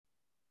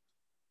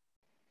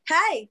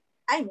Hi,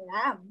 I'm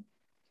Ram,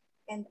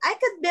 and I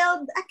could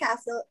build a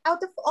castle out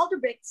of all the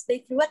bricks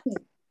they threw at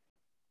me.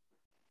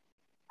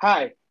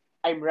 Hi,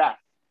 I'm Raph.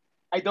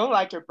 I don't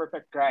like your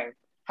perfect crime.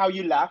 How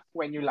you laugh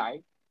when you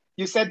lie.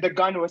 You said the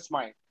gun was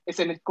mine.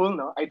 Isn't it cool,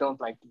 no? I don't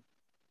like it.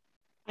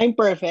 I'm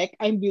perfect.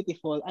 I'm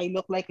beautiful. I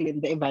look like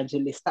Linda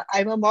Evangelista.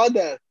 I'm a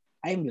model.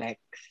 I'm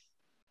Lex.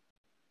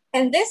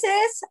 And this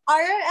is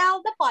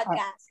RRL the Ah,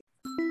 podcast.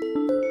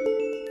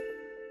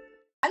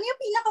 Ano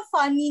yung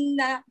pinaka-funny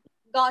na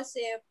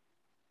gossip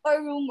or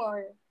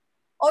rumor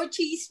or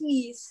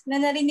chismis na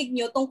narinig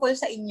nyo tungkol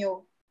sa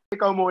inyo?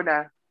 Ikaw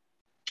muna.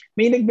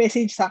 May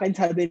nag-message sa akin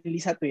suddenly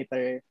sa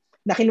Twitter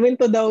na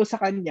kinuwento daw sa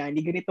kanya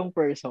ni ganitong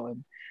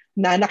person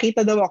na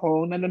nakita daw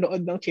ako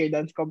nanonood ng cheer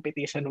dance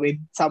competition with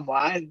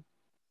someone.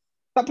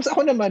 Tapos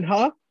ako naman,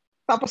 ha?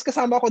 Tapos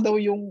kasama ko daw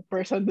yung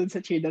person dun sa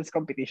cheer dance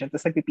competition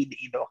tapos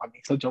nagpi-PDA daw kami.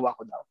 So, jowa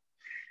ko daw.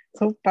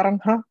 So, parang,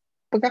 ha?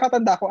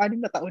 Pagkakatanda ko,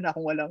 6 na taon na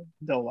akong walang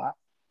jowa.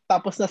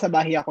 Tapos nasa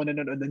bahay ako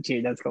nanonood ng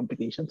cheer dance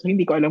competition. So,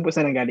 hindi ko alam kung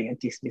saan nanggaling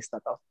ang chismis na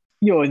to.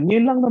 Yun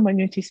lang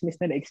naman yung chismis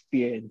na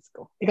na-experience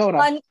ko. Ikaw,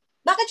 Ra?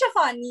 Bakit siya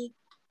funny?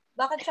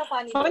 Bakit siya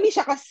funny? Funny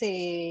siya kasi,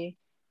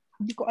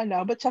 hindi ko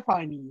alam, ba't siya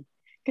funny?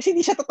 Kasi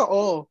hindi siya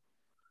totoo.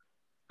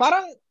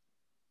 Parang,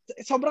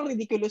 sobrang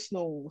ridiculous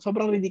nung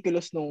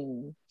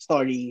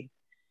story.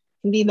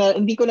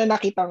 Hindi ko na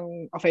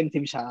nakitang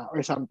offensive siya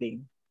or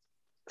something.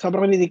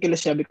 Sobrang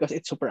ridiculous siya because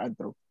it's super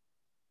untrue.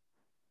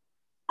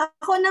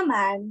 Ako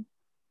naman,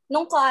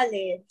 nung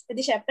college,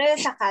 hindi syempre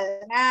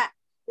sakal nga,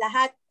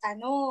 lahat,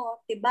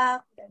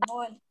 tibak,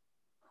 ganun.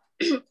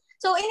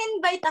 So,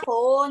 in-invite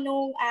ako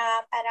nung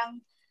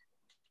parang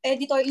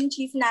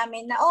editor-in-chief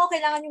namin na,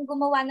 kailangan yung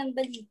gumawa ng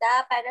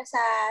balita para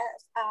sa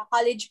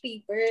college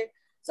paper.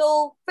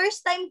 So,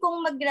 first time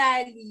kong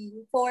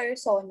mag-rally for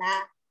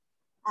SONA,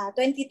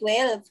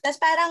 2012. Tapos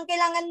parang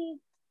kailangan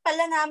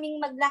pala naming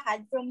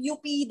maglakad from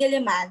UP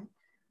Diliman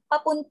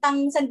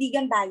papuntang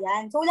Sandigan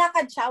Bayan. So,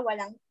 lakad siya,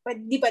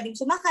 di pwedeng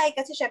sumakay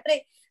kasi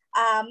syempre,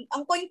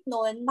 ang point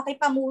nun,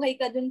 makipamuhay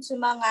ka dun sa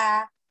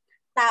mga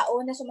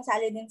tao na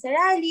sumasali din sa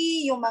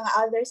rally, yung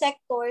mga other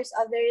sectors,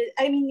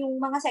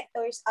 yung mga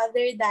sectors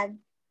other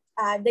than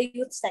the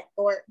youth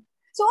sector.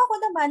 So ako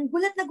naman,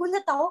 gulat na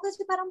gulat ako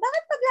kasi parang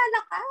bakit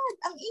paglalakad?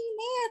 Ang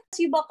init.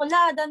 Si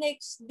bakla, the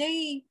next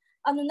day,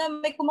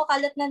 may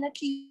kumakalat na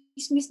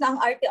chismis na ang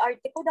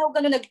arte-arte ko daw.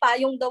 Ganun,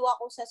 nagpayong daw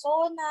ako sa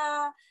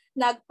SONA,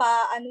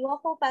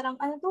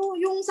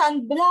 yung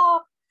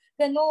sunblock,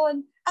 ganun.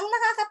 Ang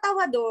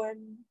nakakatawa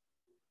doon,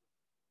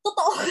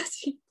 totoo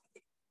kasi.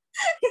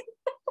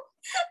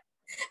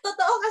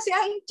 Totoo kasi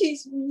ang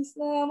chismis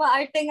na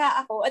maarte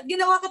nga ako. At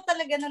ginawa ko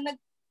talaga na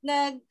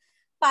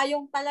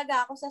nagpayong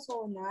talaga ako sa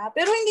SONA.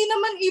 Pero hindi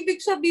naman ibig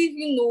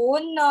sabihin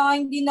nun na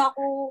hindi na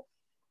ako,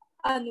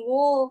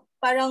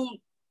 parang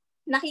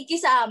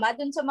nakikisama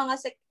dun sa mga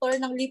sektor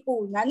ng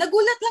lipunan.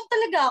 Nagulat lang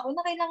talaga ako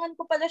na kailangan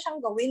ko pala siyang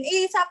gawin.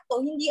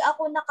 Sakto, hindi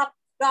ako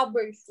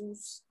naka-rubber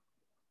shoes.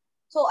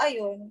 So,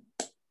 ayun.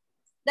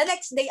 The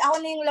next day,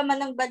 ako na yung laman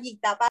ng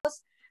balita.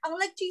 Tapos, ang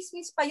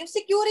nag-chismis pa, yung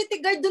security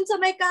guard dun sa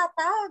may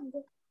katag.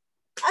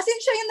 As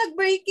in, siya yung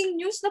nag-breaking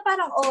news na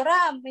parang,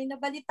 Ram, may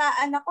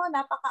nabalitaan ako,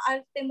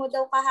 napaka-arte mo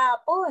daw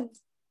kahapon.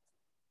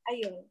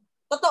 Ayun.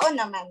 Totoo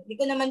naman. Hindi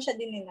ko naman siya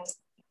dininay.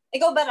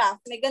 Ikaw ba,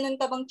 Raf? May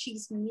ganun ka bang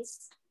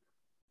chismis?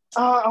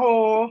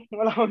 Oo.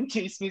 Wala akong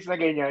chismis na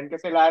ganyan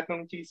kasi lahat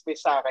ng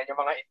chismis sa akin, yung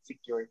mga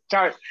insecure.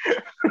 Char.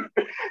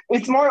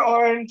 It's more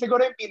on,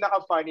 siguro yung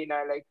pinaka-funny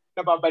na like,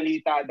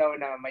 nababalita daw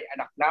na may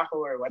anak na ako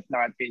or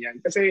whatnot, ganyan.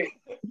 Kasi,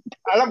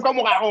 alam ko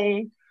mukha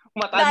akong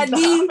matanda.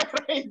 Daddy!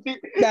 Pero hindi.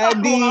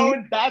 Daddy! Mukha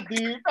akong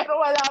daddy. Pero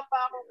wala pa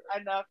akong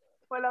anak.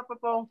 Wala pa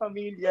po akong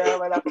pamilya.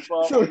 Wala pa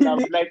po akong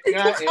love life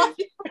nga eh.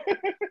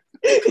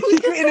 Hindi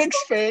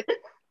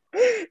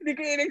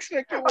ko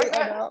in-expect yung may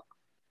anak.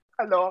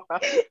 Kaloka.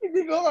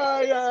 Hindi ko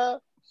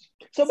kaya.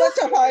 So, ba't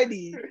siya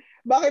funny?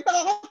 Bakit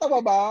nakakatawa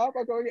ba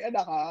pag may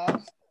anak ka?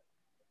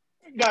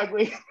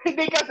 Gagawin.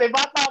 Hindi kasi,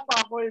 bata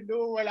pa ako.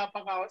 Wala pa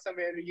ako sa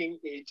marrying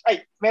age.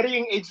 Ay,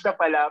 marrying age na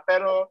pala.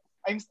 Pero,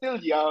 I'm still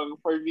young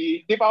for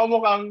me. Di pa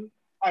ako mukhang,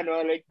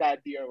 like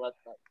daddy or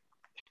whatnot.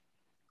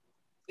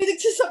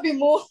 Pinagsasabi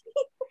mo.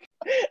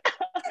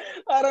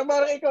 Parang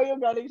ikaw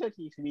yung galing sa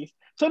chismis.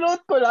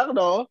 Sunod ko lang,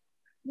 no?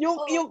 Yung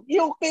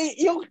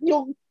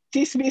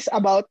chismis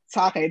about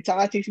sa akin,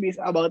 tsaka chismis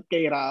about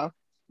kay Ram,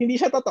 hindi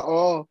siya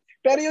totoo.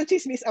 Pero yung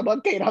chismis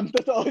about kay Ram,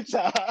 totoo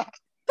siya.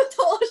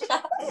 Totoo siya.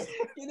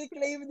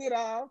 Kiniklaim ni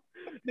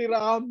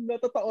Ram na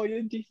totoo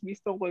yung chismis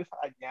tungkol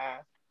sa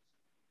kanya.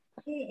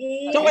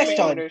 So,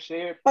 question.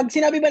 Pag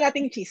sinabi ba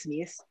nating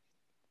chismis,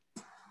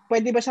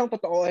 pwede ba siyang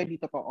totoo o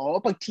hindi totoo? O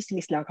pag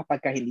chismis lang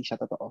kapag hindi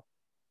siya totoo?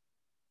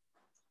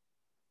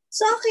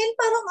 Sa akin,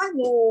 parang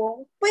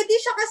pwede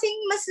siya kasing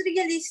mas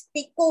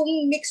realistic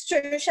kung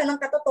mixture siya ng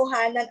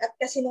katotohanan at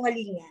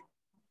kasinungalingan.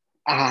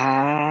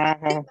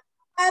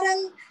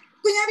 Parang,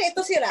 kunyari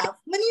ito si Raf,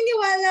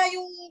 maniniwala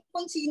yung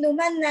kung sino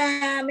man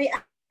na may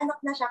anak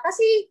na siya.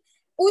 Kasi,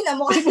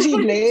 kasi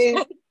posible.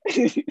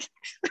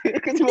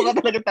 Kasi mukha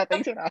talaga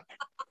tatay si Raf.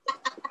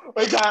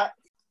 Wait,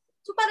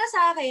 So para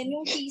sa akin,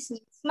 yung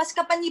chismis, mas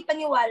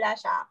kapani-paniwala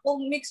siya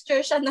kung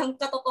mixture siya ng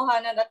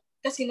katotohanan at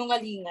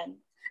kasinungalingan.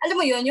 Alam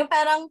mo yun, yung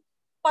parang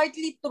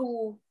partly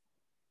true,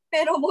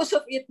 pero most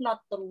of it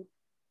not true.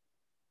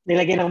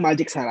 Nilagyan ng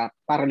magic sarap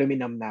para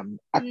luminamnam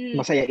at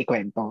masaya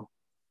ikwento.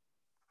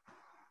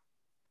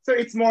 So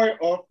it's more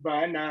of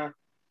ba na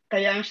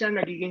kaya siya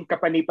nagiging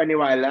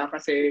kapani-paniwala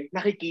kasi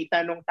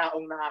nakikita nung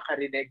taong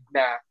nakakarinig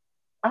na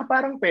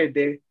parang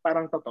pwede,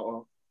 parang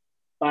totoo.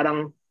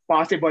 Parang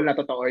possible na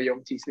totoo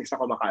yung chismis na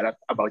kumakalat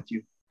about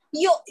you.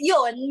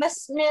 Yun,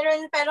 mas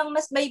meron, parang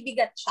mas may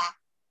bigat siya.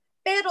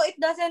 Pero it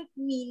doesn't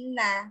mean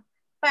na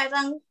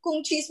parang kung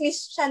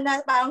chismis siya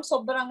na parang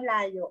sobrang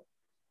layo,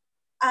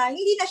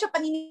 hindi na siya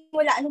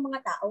paniniwalaan ng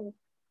mga tao.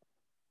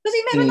 Kasi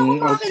meron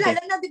akong mga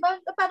kilala na, di ba,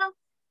 parang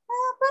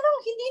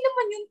hindi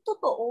naman yung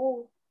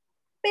totoo.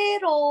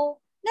 Pero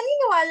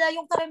naniniwala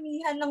yung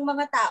karamihan ng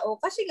mga tao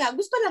kasi nga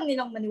gusto lang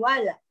nilang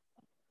maniwala.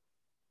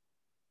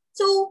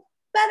 So,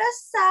 para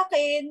sa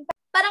akin,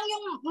 parang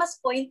yung mas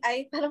point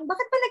ay, parang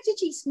bakit ba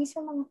nagchichismis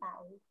yung mga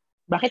tao?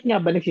 Bakit nga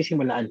ba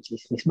nagsisimula ang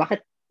chismis?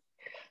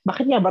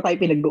 Bakit nga ba tayo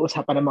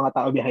pinag-uusapan ng mga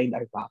tao behind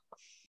our back?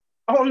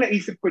 Ako ang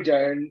naisip ko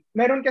dyan,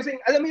 meron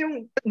kasing, alam mo yung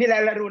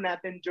nilalaro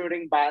natin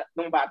during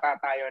nung bata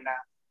tayo na,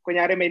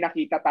 kunyari may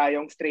nakita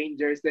tayong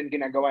strangers then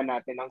ginagawa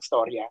natin ng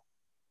storya.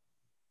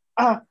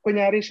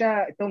 Kunyari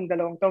siya, itong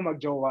dalawang to,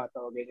 magjowa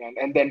to, ganyan.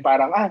 And then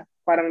parang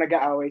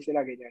nag-aaway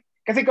sila, ganyan.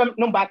 Kasi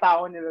nung bata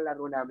ako,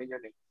 nilalaro namin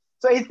yun eh.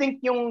 So I think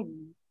yung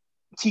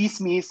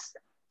chismis,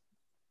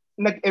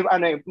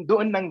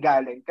 doon nang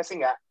galing.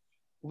 Kasi nga,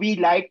 we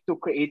like to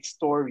create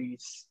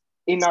stories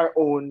in our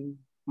own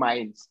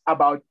minds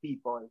about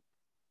people.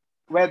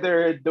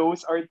 Whether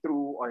those are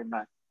true or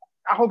not.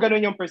 Ako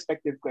ganun yung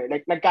perspective ko eh.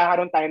 Like,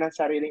 nagkakaroon tayo ng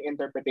sariling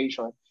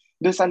interpretation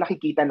doon sa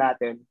nakikita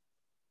natin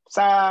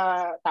sa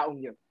taong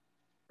yun.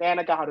 Kaya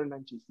nagkakaroon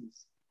ng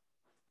chismis.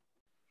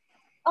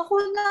 Ako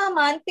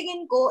naman,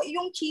 tingin ko,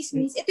 yung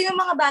chismis, ito yung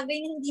mga bagay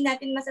na hindi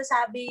natin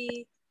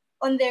masasabi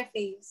on their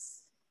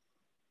face.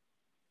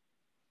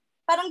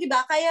 Parang, di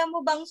ba, kaya mo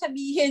bang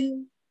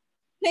sabihin,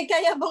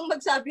 kaya bang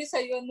magsabi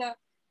sa'yo na,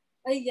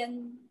 ay,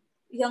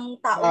 yung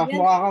tao yan.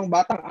 Mukha kang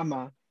batang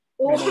ama.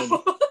 Oh.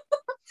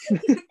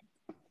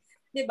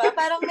 Di ba?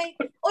 Parang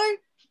or,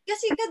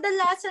 kasi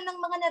kadalasan ng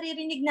mga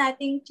naririnig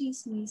nating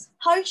chismis,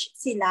 harsh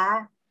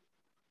sila.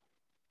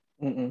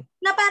 Mm-mm.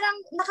 Na parang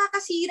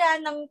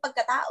nakakasira ng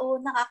pagkatao,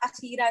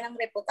 nakakasira ng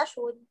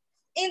reputasyon.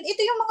 And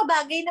ito yung mga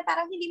bagay na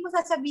parang hindi mo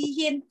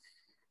sasabihin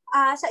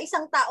sa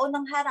isang tao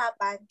ng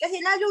harapan. Kasi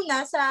lalo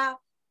na sa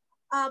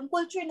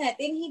culture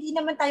natin, hindi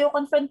naman tayo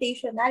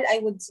confrontational, I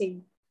would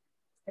say.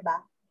 Diba?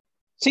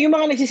 So yung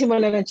mga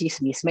nagsisimula ng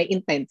chismis, may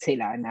intent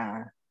sila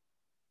na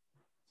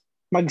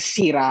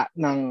magsira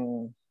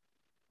ng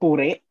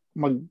puri,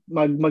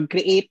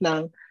 mag-create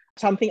ng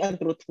something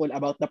untruthful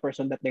about the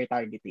person that they're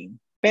targeting.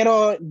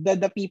 Pero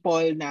the people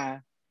na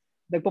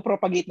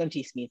nagpo-propagate ng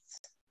chismis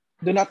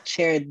do not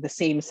share the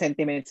same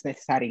sentiments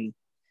necessarily.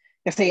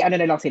 Kasi na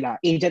lang sila,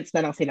 agents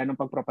na lang sila ng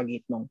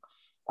pag-propagate ng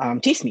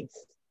chismis.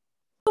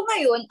 So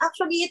ngayon,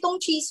 actually itong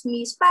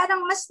chismis,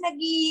 parang mas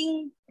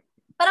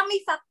parang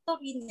may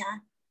factory niya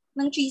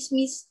ng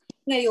chismis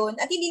ngayon.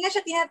 At hindi na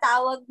siya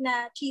tinatawag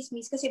na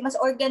chismis kasi mas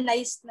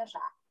organized na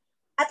siya.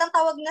 At ang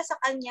tawag na sa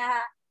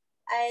kanya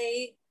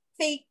ay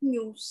fake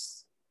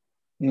news.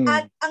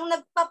 At ang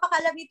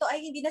nagpapakalam nito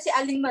ay hindi na si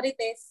Aling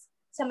Marites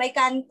sa may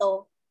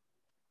kanto.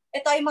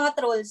 Ito ay mga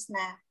trolls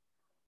na.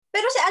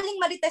 Pero si Aling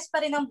Marites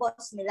pa rin ang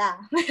boss nila.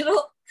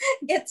 Pero,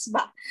 gets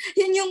ba?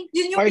 Yun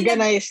yung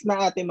organized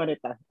na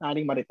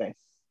Aling Marites.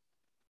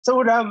 So,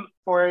 Ram,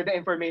 for the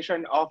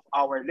information of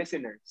our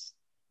listeners,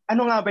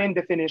 ano nga ba yung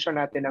definition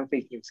natin ng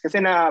fake news?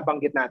 Kasi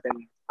nabanggit natin,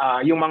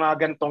 yung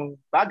mga gantong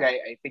bagay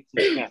ay fake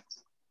news nga.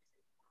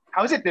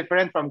 How is it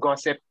different from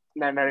gossip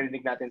na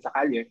narinig natin sa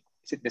kalye?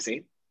 Is it the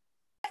same?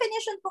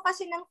 Definition po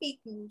kasi ng fake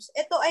news,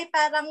 ito ay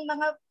parang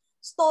mga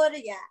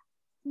storya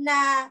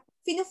na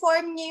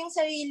fino-form niya yung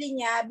sarili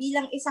niya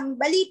bilang isang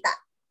balita.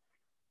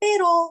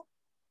 Pero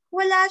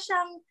wala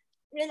siyang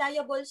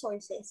reliable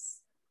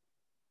sources.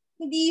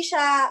 Hindi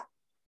siya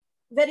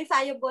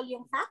verifiable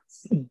yung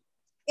facts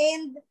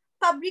and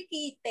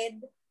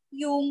fabricated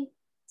yung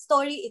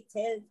story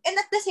itself. And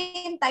at the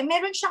same time,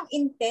 meron siyang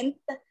intent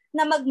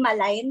na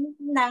magmalign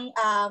ng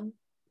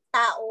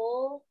tao,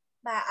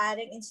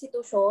 maaaring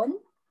institusyon.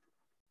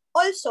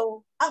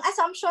 Also, ang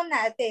assumption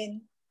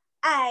natin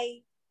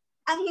ay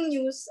ang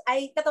news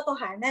ay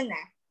katotohanan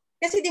na.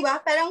 Kasi 'di ba,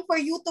 parang for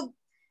you to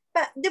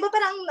 'di ba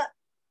parang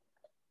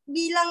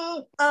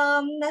bilang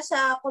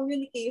nasa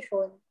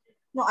communication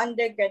no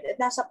undergrad at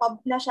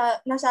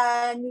nasa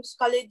news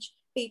college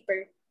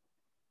paper.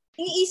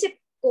 Iniisip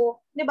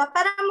ko, 'di ba,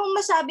 para mong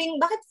masabing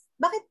bakit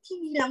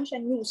hindi lang siya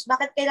news?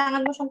 Bakit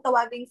kailangan mo siyang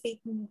tawaging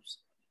fake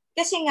news?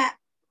 Kasi nga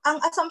ang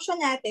assumption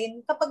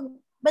natin kapag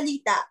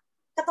balita,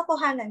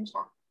 katotohanan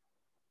siya.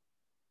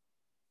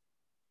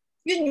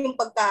 Yun yung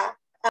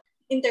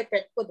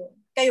pagka-interpret ko dun.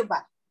 Kayo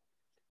ba?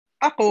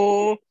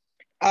 Ako,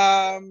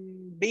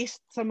 based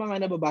sa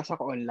mga nababasa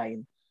ko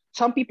online,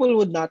 some people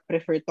would not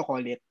prefer to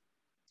call it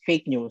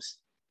fake news?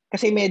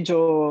 Kasi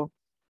medyo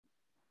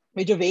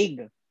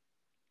vague.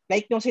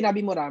 Like yung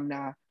sinabi mo, Ram,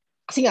 na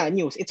kasi nga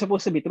news, it's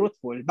supposed to be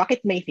truthful.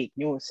 Bakit may fake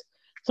news?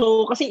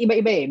 So kasi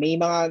iba-iba eh. May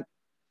mga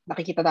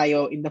nakikita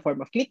tayo in the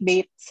form of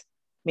clickbaits,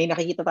 may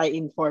nakikita tayo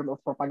in form of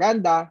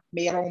propaganda,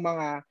 mayroong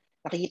mga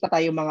nakikita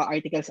tayo mga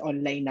articles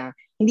online na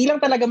hindi lang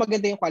talaga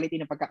maganda yung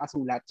quality ng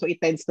pagkakasulat. So it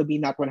tends to be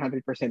not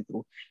 100%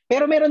 true.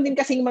 Pero meron din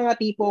kasing mga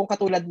tipong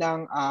katulad ng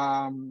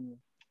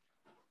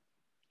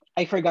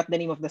I forgot the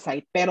name of the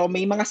site, pero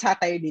may mga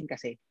satire din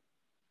kasi.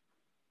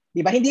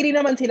 'Di ba? Hindi rin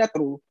naman sila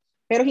true,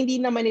 pero hindi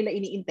naman nila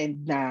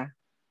ini-intend na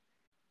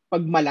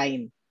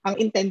pagmalign. Ang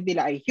intend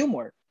nila ay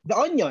humor. The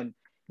Onion,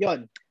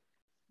 'yon.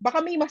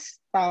 Baka may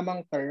mas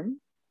tamang term,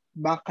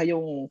 baka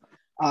yung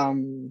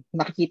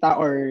nakikita,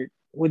 or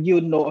would you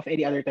know of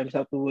any other terms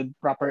that would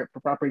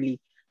properly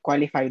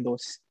qualify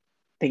those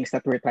things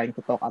that we're trying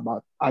to talk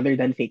about other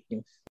than fake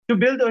news? To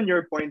build on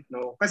your point,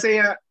 no, kasi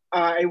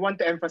I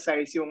want to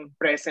emphasize yung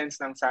presence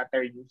ng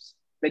satire news.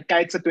 Like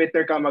kahit sa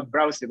Twitter ka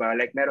mag-browse, di ba?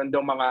 Like meron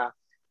daw mga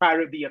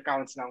parody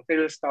accounts ng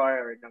Philstar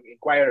or ng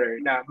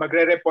Inquirer na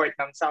magre-report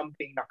ng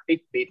something na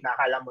clickbait na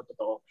akala mo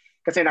totoo.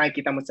 Kasi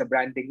nakikita mo sa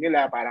branding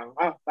nila,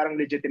 parang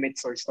legitimate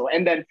source to.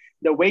 And then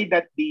the way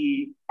that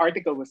the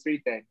article was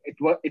written,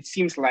 it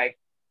seems like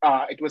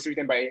it was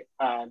written by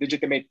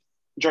legitimate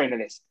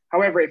journalists.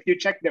 However, if you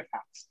check the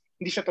facts,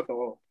 hindi siya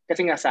totoo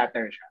kasi nga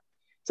satire siya.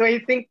 So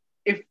I think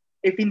if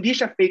hindi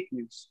siya fake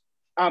news,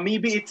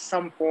 maybe it's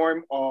some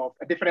form of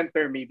a different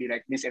term, maybe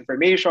like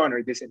misinformation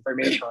or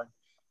disinformation.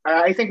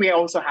 I think we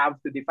also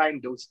have to define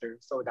those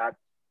terms so that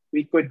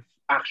we could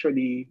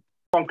actually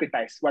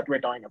concretize what we're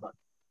talking about.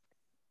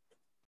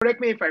 Correct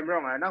me if I'm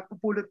wrong,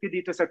 napupulot ko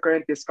dito sa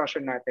current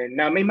discussion natin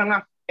na may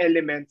mga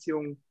elements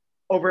yung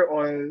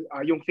overall,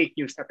 yung fake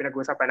news na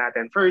pinag-uusapan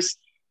natin. First,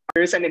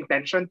 there's an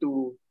intention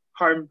to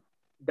harm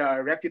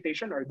the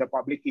reputation or the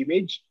public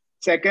image.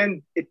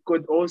 Second, it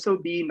could also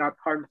be not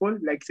harmful.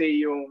 Like say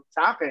yung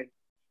sa akin,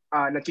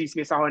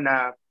 na-chismis ako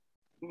na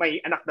may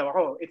anak daw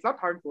ako. It's not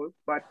harmful,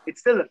 but it's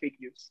still a fake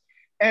news.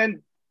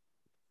 And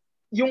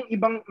yung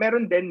ibang,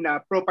 meron din na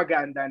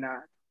propaganda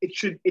na it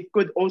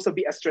could also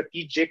be a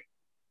strategic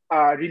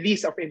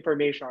release of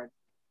information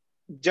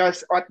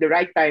just at the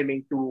right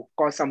timing to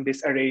cause some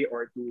disarray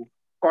or to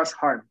cause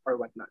harm or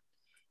whatnot.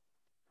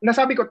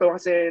 Nasabi ko to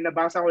kasi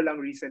nabasa ko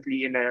lang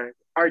recently in an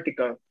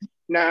article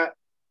na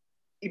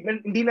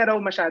hindi na raw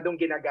masyadong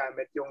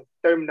ginagamit yung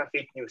term na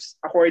fake news.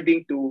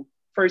 According to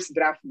First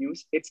Draft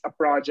News, it's a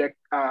project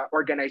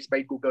organized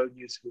by Google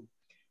Newsroom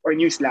or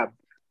Newslab.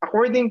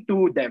 According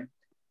to them,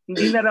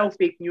 hindi na raw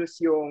fake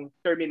news yung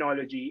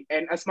terminology,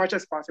 and as much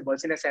as possible,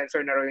 sinasensor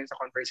na raw yun sa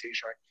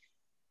conversation.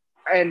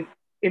 And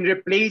in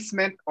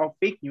replacement of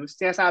fake news,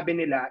 sinasabi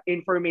nila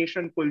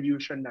information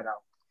pollution na raw.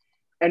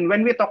 And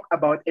when we talk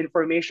about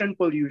information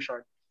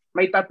pollution,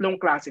 may tatlong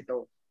klase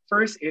to.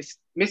 First is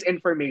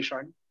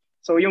misinformation.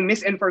 So yung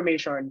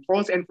misinformation,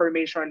 false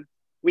information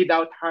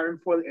without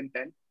harmful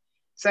intent.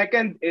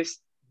 Second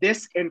is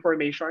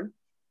disinformation,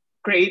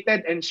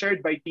 created and shared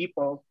by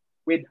people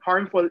with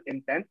harmful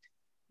intent.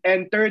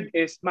 And third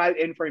is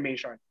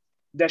malinformation,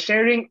 the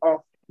sharing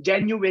of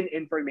genuine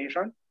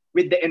information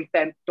with the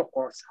intent to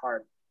cause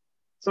harm.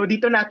 So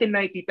dito natin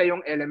nakikita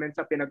yung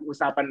elements sa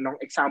pinag-usapan ng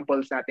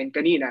examples natin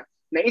kanina,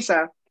 na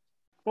isa,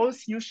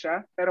 false news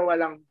siya pero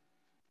walang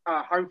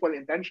harmful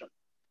intention.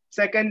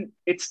 Second,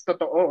 it's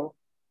totoo,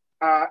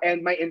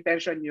 and my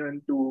intention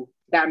yun to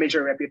damage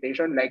your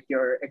reputation, like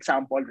your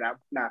example,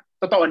 Rab, na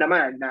totoo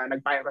naman na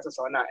nagpayang ka sa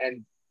SONA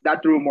and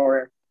that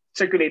rumor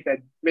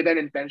circulated with an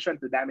intention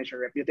to damage your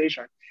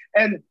reputation.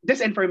 And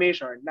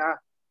disinformation na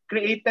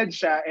created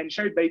siya and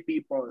shared by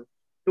people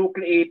to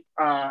create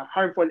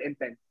harmful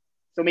intent.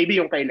 So maybe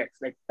yung kay Lex,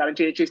 like parang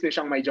chase na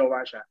siyang may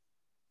jowa siya.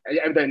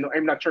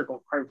 I'm not sure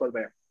kung harmful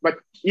ba yun.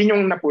 But yun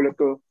yung napulot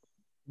ko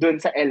dun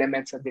sa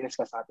elements na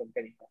diniscuss natin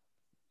kanina.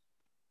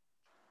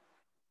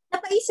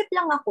 Napaisip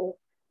lang ako,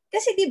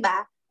 kasi di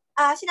ba,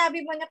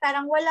 sinabi mo na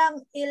parang walang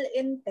ill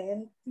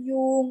intent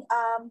yung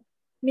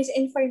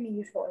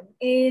misinformation.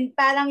 And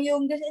parang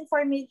yung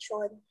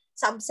disinformation,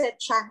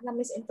 subset siya ng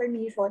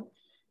misinformation.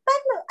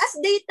 Paano, as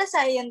data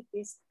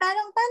scientist,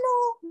 parang paano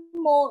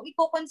mo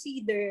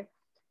i-consider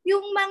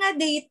yung mga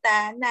data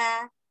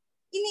na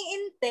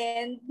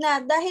ini-intend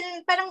na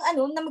dahil parang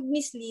na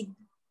mag-mislead?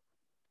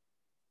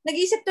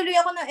 Nag-iisip tuloy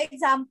ako ng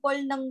example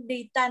ng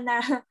data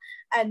na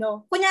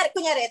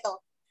kunyari ito,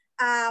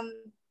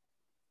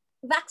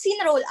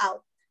 vaccine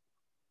rollout.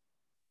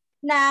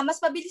 Na mas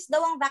mabilis daw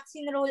ang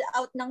vaccine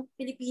rollout ng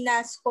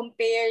Pilipinas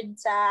compared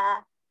sa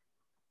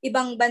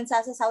ibang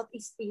bansa sa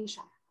Southeast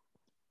Asia.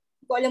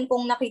 Hindi ko alam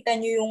kung nakita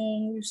niyo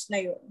yung news na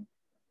yun.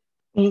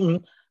 Mm-hmm.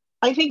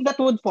 I think that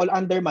would fall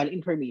under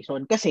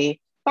malinformation kasi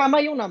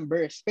tama yung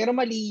numbers pero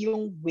mali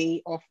yung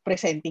way of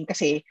presenting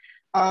kasi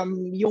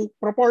yung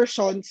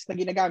proportions na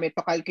ginagamit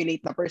to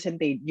calculate the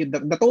percentage,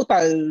 the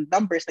total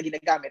numbers na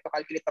ginagamit to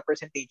calculate the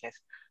percentages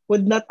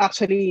would not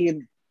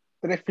actually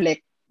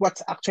reflect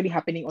what's actually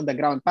happening on the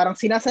ground. Parang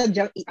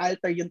sinasadyang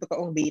i-alter yung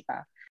totoong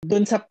data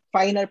dun sa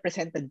final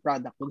presented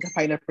product, dun sa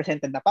final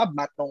presented na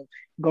PubMat ng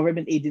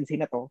government agency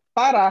na to,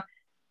 para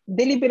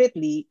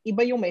deliberately,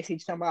 iba yung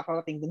message na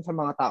makakarating dun sa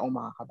mga taong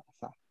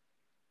makakabasa.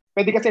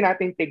 Pwede kasi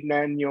natin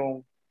tignan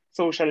yung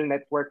social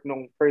network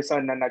ng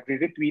person na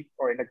nagre-retweet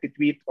or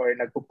nagtitweet or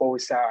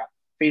nagpo-post sa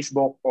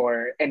Facebook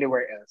or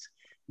anywhere else.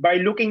 By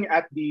looking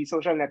at the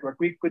social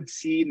network, we could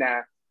see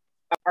na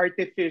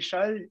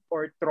artificial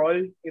or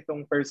troll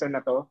itong person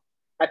na to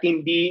at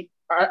hindi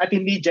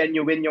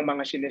genuine yung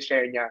mga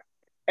sinishare niya.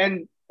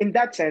 And in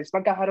that sense,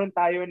 magkakaroon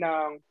tayo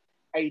ng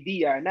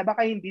idea na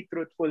baka hindi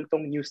truthful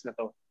tong news na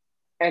to.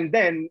 And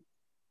then,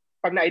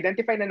 pag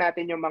na-identify na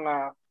natin yung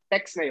mga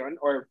text na yun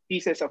or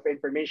pieces of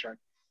information,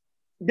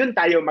 dun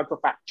tayo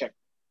magpa-fact check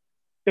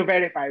to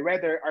verify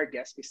whether our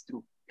guess is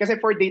true. Kasi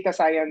for data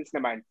science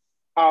naman,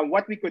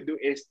 what we could do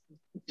is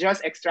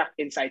just extract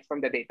insights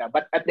from the data.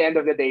 But at the end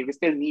of the day, we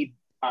still need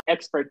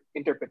expert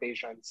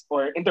interpretations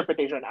or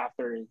interpretation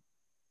after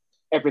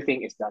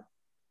everything is done.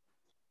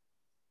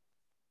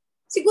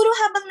 Siguro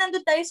habang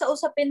nandun tayo sa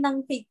usapin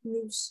ng fake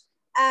news,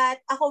 at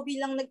ako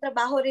bilang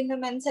nagtrabaho rin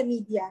naman sa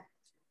media,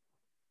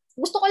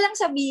 gusto ko lang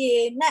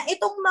sabihin na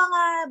itong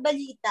mga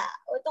balita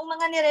o itong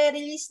mga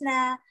nire-release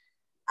na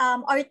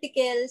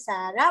article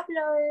sa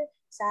Rappler,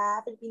 sa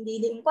Philippine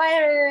Daily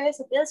Inquirer,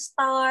 sa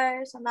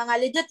PhilStar, sa mga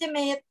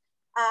legitimate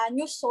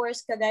news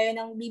source kagaya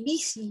ng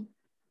BBC,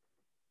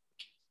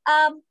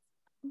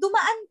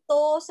 dumaan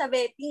to sa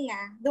vetting,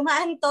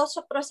 dumaan to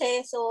sa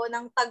proseso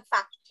ng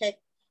pag-fact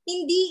check.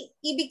 Hindi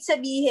ibig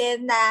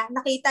sabihin na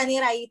nakita ni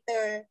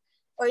writer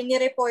or ni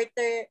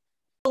reporter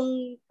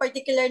itong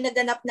particular na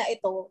ganap na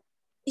ito,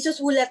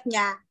 isusulat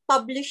niya,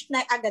 published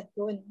na agad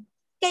yun.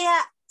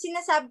 Kaya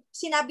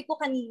sinabi ko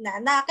kanina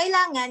na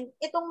kailangan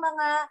itong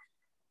mga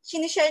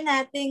sinishare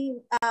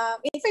nating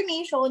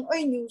information or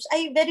news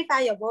ay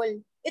verifiable.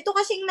 Ito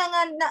kasing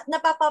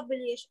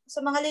napapublish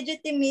sa mga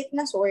legitimate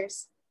na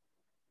source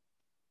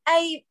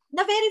ay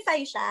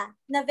na-verify siya,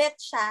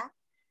 na-vet siya,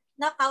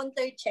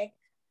 na-counter-check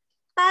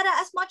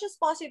para as much as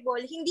possible,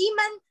 hindi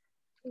man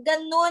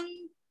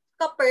ganun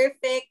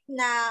ka-perfect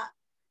na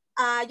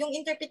yung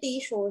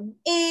interpretation,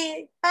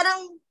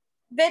 parang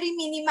very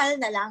minimal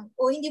na lang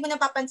o hindi mo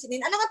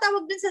napapansinin. Ano nga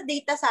tawag dun sa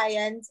data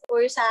science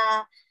or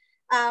sa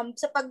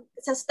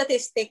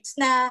statistics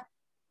na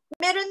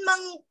meron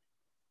mang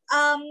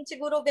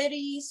siguro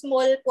very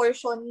small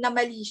portion na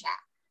mali siya.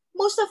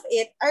 Most of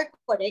it are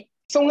correct.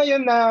 So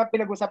ngayon na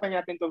pinag-usapan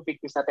natin itong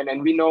fake news natin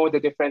and we know the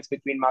difference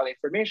between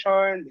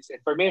malinformation,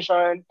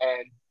 misinformation,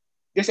 and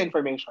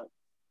disinformation.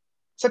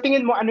 Sa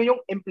tingin mo, ano yung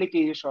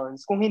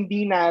implications kung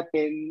hindi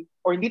natin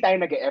or hindi tayo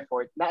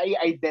nag-e-effort na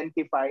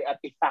i-identify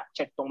at i-fact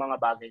check tong mga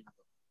bagay na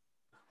to?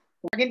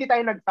 Kung hindi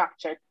tayo nag-fact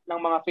check ng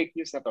mga fake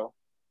news na to,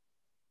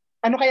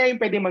 ano kaya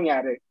yung pwedeng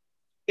mangyari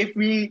if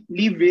we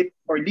leave it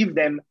or leave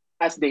them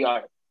as they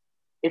are?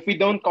 If we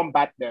don't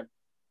combat them,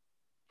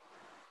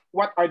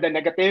 what are the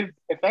negative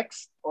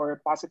effects or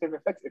positive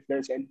effects if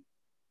there's any?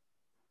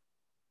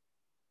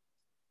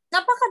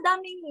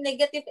 Napakadaming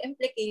negative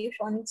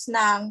implications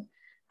ng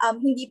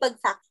hindi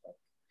pag-fact check.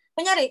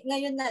 Kunyari,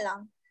 ngayon na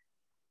lang,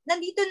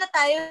 nandito na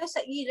tayo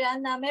sa era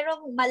na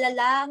merong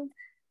malalang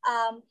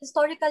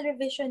historical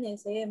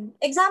revisionism.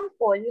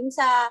 Example, yung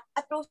sa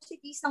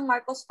atrocities ng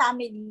Marcos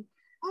family,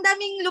 ang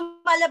daming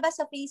lumalabas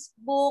sa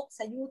Facebook,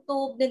 sa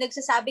YouTube, na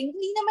nagsasabing,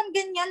 hindi naman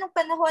ganyan nung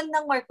panahon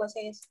ng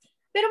Marcoses.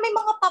 Pero may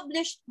mga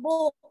published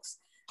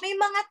books, may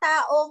mga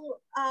taong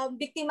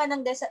biktima ng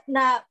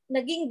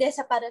naging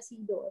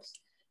desaparecidos,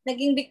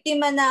 naging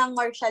biktima ng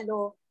martial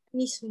law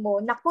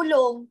mismo,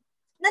 nakulong,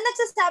 na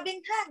nagsasabing,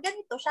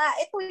 ganito siya,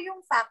 ito yung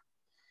fact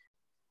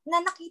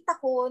na nakita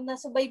ko, na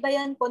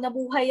subaybayan ko,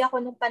 nabuhay ako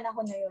nung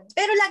panahon na yun.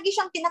 Pero lagi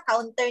siyang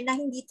kina-counter na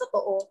hindi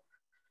totoo,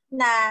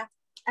 na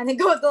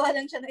nagagawa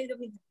lang siya ng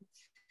Illuminati.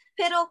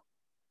 Pero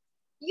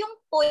yung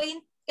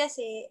point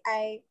kasi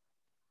ay,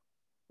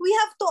 we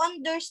have to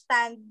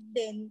understand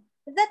din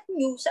that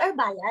news are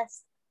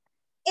biased.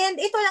 And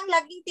ito lang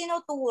laging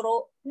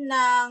tinuturo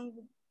ng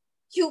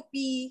QP,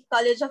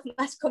 College of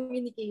Mass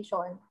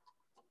Communication,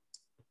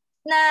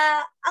 na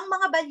ang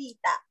mga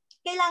balita,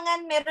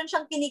 kailangan meron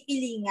siyang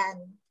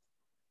kinikilingan.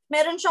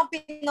 Meron siyang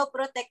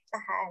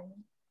pinoprotektahan.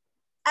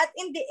 At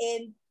in the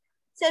end,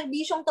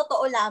 serbisyong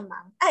totoo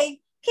lamang, ay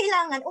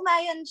kailangan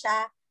umayon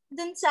siya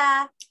dun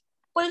sa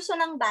pulso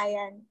ng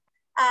bayan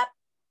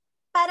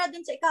para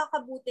dun sa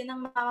ikakabuti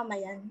ng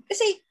mamamayan.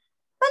 Kasi,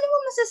 paano mo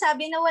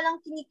masasabi na walang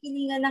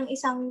kinikilingan ng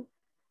isang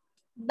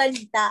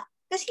balita?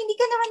 Kasi hindi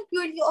ka naman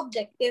purely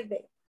objective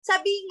eh.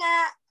 Sabi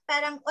nga,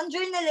 parang on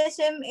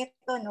journalism,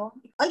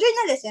 on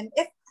journalism,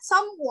 if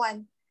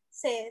someone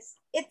says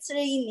it's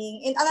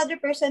raining and another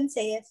person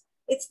says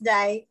it's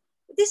dry,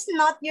 it is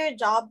not your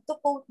job to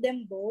quote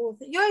them both.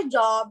 Your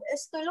job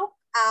is to look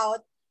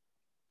out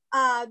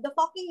the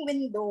fucking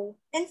window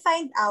and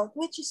find out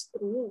which is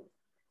true.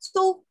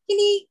 So,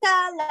 hindi ka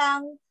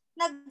lang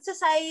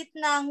nagsasite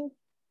ng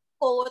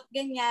quote,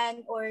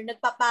 ganyan, or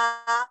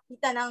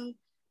nagpapakita ng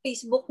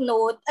Facebook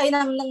note,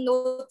 ng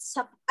notes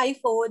sa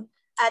iPhone,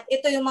 at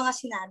ito yung mga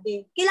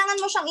sinabi. Kailangan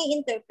mo siyang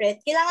i-interpret,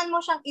 kailangan mo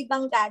siyang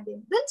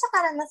ibanggadin dun sa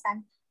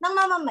karanasan ng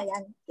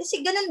mamamayan. Kasi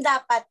ganun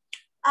dapat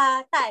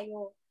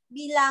tayo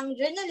bilang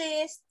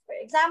journalist, for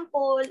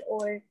example,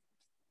 or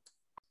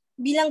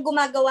bilang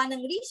gumagawa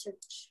ng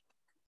research.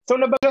 So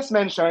Naba just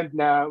mentioned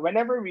na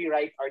whenever we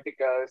write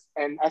articles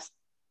and as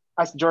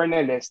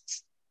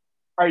journalists,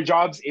 our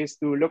jobs is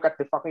to look at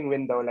the fucking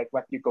window like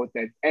what you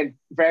quoted and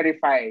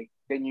verify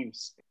the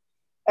news.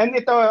 And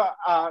ito,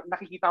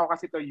 nakikita ko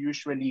kasi ito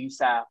usually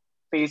sa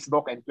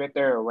Facebook and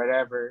Twitter or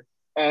wherever.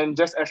 And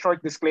just a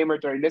short disclaimer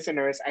to our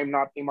listeners, I'm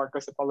not a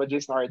Marcos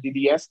apologist nor a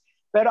DDS,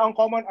 pero ang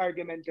common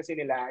argument kasi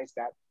nila is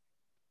that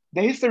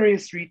the history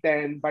is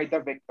written by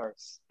the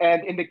victors.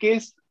 And in the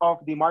case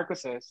of the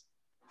Marcoses,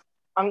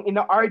 ang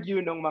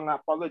ina-argue ng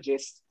mga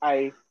apologists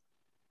ay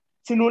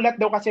sinulat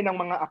daw kasi ng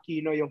mga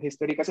Aquino yung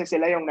history kasi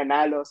sila yung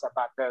nanalo sa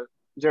battle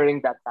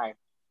during that time.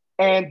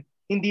 And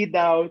hindi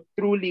daw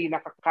truly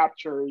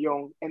nakaka-capture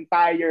yung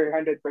entire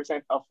 100%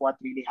 of what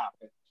really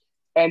happened.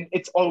 And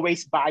it's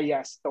always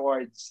biased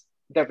towards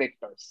the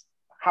victors,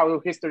 how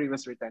history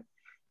was written.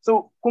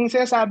 So kung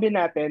sinasabi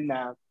natin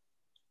na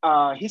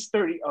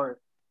history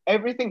or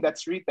everything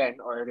that's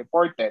written or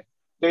reported,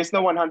 there's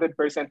no 100%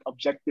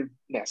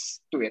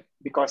 objectiveness to it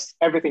because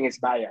everything is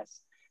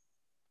biased.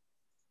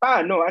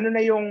 Paano? Ano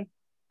na yung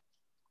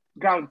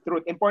ground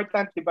truth?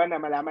 Important, di ba, na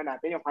malaman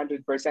natin yung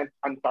 100%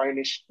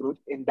 untarnished truth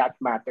in that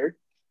matter?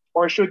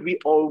 Or should we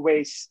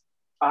always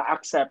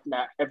accept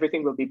na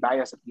everything will be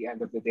biased at the end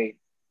of the day?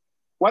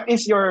 What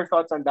is your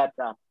thoughts on that,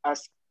 Ram,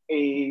 as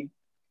a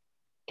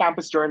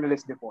campus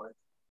journalist before?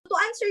 To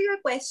answer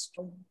your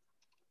question,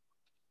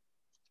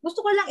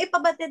 gusto ko lang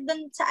ipabatid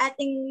dun sa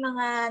ating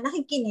mga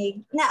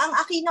nakikinig na ang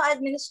Aquino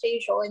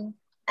administration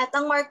at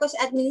ang Marcos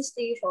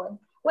administration,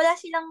 wala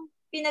silang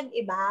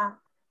pinag-iba.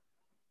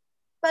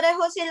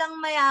 Pareho silang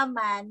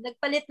mayaman,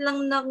 nagpalit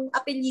lang ng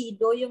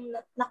apelyido yung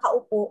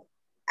nakaupo.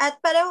 At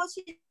pareho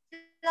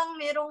silang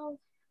merong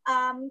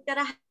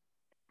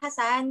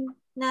karahasan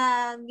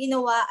na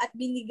ginawa at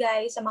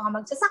binigay sa mga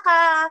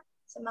magsasaka,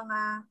 sa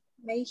mga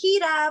may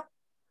hirap.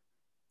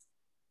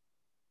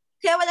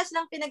 Kaya wala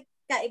silang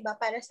pinagkaiba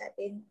para sa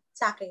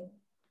akin.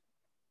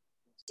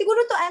 Siguro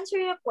to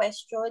answer your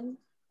question,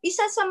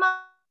 isa sa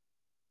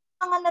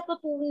mga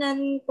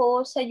natutunan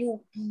ko sa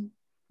UP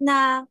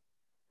na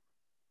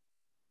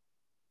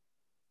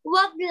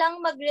wag lang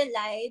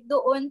mag-rely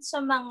doon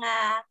sa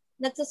mga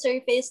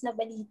nagsa-surface na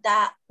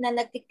balita na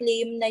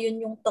nagki-claim na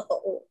yun yung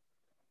totoo.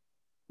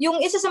 Yung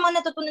isa sa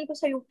mga natutunan ko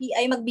sa UP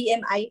ay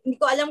mag-BMI. Hindi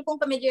ko alam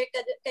kung familiar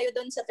kayo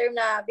doon sa term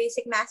na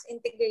basic mass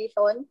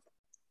integration.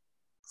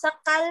 Sa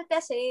CAL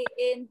kasi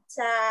and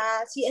sa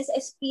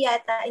CSSP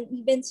yata and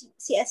even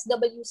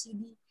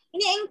CSWCB,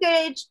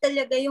 ini-encourage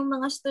talaga yung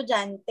mga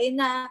estudyante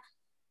na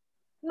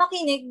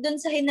makinig doon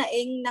sa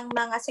hinaing ng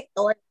mga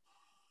sektor.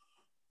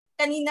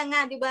 Kanina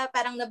nga, di ba,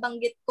 parang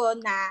nabanggit ko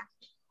na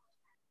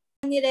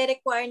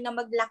nire-require na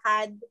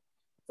maglakad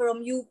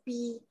from UP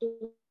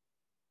to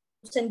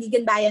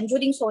Sandigan Bayan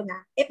during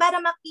SONA,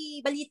 para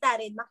makibalita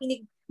rin,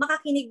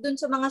 makakinig dun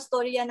sa mga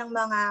storya ng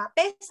mga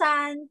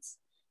peasants,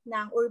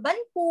 ng urban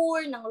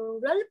poor, ng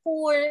rural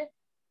poor,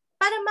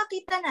 para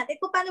makita natin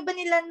kung paano ba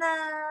nila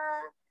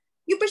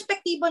yung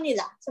perspektibo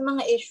nila sa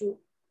mga issue.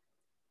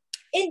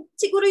 And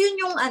siguro yun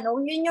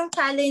yung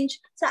challenge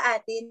sa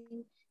atin.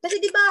 Kasi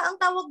di ba ang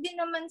tawag din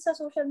naman sa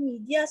social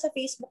media, sa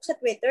Facebook, sa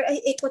Twitter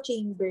ay echo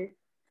chamber.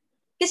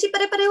 Kasi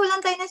pare-pareho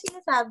lang tayo na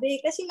sinasabi.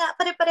 Kasi nga,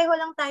 pare-pareho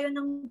lang tayo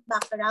ng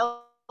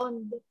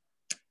background.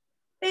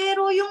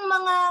 Pero yung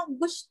mga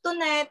gusto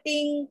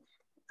nating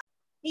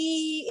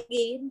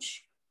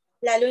i-engage,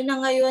 lalo na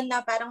ngayon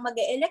na parang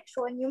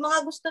mag-e-election, yung mga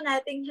gusto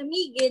nating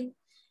hamigin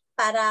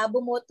para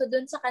bumoto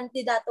dun sa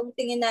kandidatong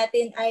tingin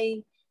natin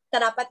ay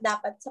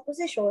karapat-dapat sa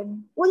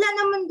posisyon, wala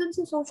naman dun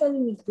sa social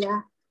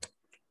media.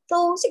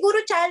 So,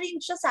 siguro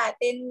challenge siya sa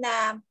atin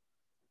na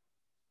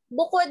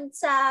bukod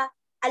sa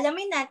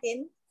alamin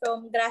natin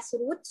from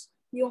grassroots,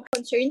 yung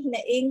concern,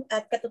 hinaing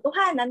at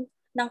katotohanan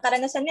ng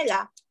karanasan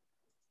nila,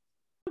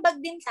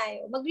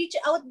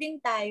 mag-reach out din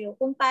tayo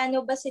kung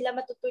paano ba sila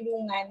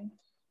matutulungan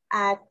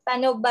at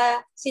paano ba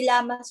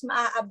sila mas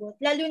maaabot,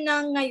 lalo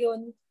na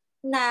ngayon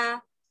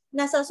na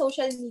nasa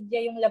social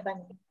media yung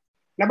labanan.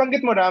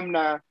 Nabanggit mo, Ram,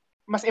 na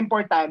mas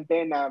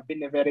importante na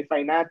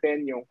bine-verify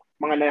natin yung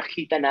mga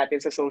nakikita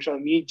natin sa social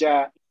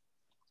media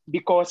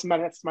because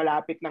mas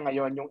malapit na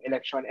ngayon yung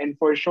election and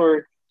for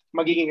sure,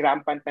 magiging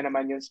rampant na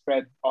naman yung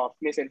spread of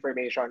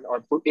misinformation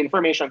or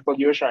information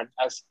pollution,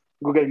 as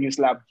Google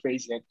News Lab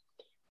phrased it,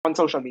 on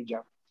social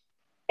media.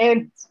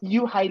 And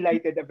you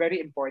highlighted a very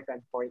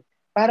important point.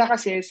 Para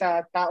kasi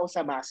sa tao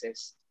sa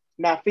masses,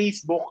 na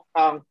Facebook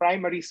ang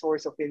primary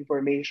source of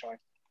information,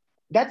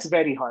 that's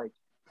very hard.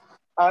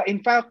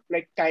 In fact,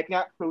 like kahit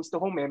nga close to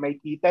home, my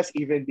titas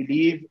even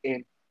believe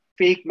in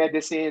fake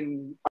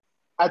medicine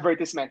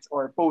advertisements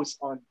or posts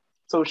on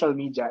social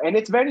media. And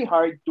it's very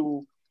hard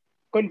to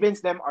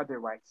convince them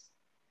otherwise.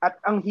 At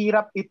ang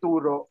hirap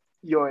ituro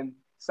yon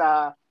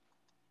sa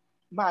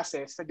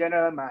masses, sa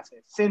general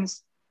masses,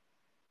 since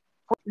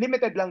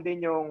limited lang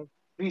din yung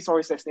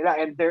resources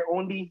nila and their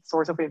only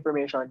source of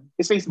information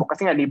is Facebook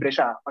kasi nga libre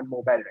siya on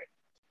mobile, right?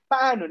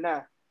 Paano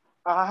na?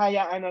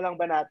 Hahayaan na lang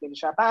ba natin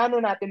siya?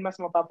 Paano natin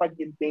mas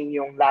mapapaginting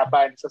yung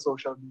laban sa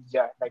social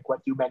media like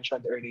what you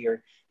mentioned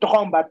earlier to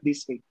combat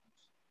this fake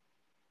news?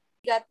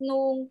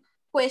 Nung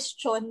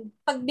question,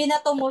 pag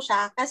binato mo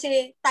siya,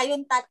 kasi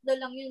tayong tatlo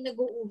lang yung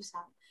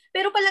nag-uusap.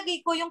 Pero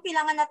palagay ko yung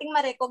kailangan nating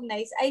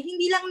ma-recognize ay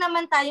hindi lang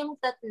naman tayong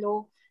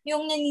tatlo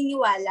yung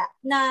naniniwala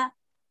na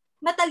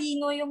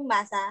matalino yung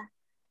masa,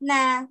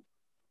 na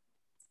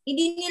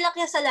hindi nila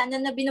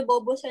kasalanan na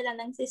binobobo sila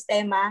ng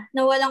sistema,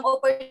 na walang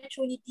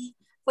opportunity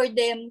for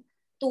them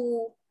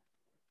to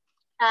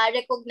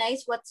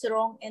recognize what's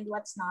wrong and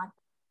what's not.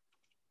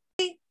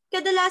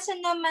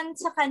 Kadalasan naman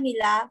sa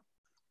kanila,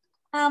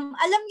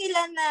 alam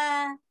nila na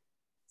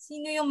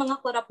sino yung mga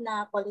corrupt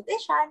na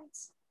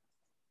politicians.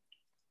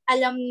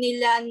 Alam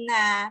nila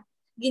na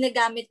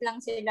ginagamit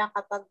lang sila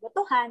kapag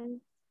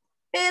botohan.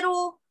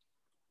 Pero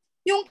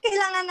yung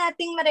kailangan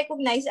nating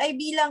ma-recognize ay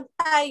bilang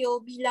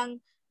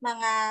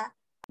mga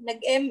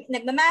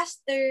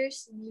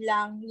nagma-masters,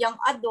 bilang young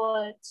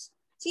adults,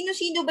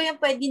 sino-sino ba yung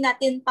pwede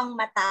natin pang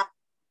matap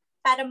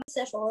para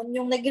masasyon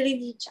yung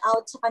nag-reach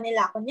out sa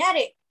kanila.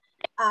 Kunyari,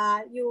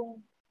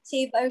 yung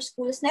Save Our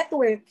Schools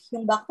Network,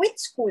 yung Backwit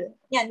School.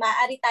 Yan,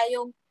 maaari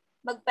tayong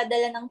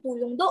magpadala ng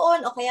tulong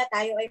doon o kaya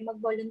tayo ay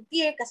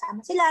mag-volunteer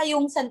kasama sila.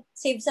 Yung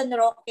Save San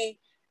Roque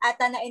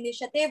ata na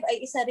initiative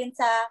ay isa rin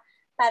sa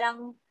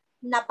parang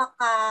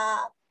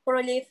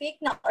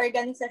napaka-prolific na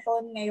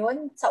organisasyon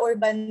ngayon sa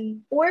urban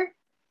poor.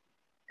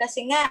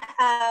 Kasi nga,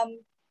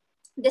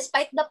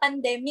 despite the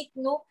pandemic,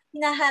 no,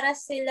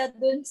 hinaharas sila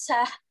dun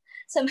sa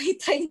may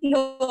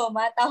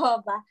Trinoma,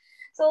 tama ba?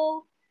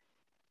 So,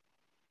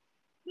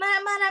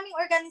 maraming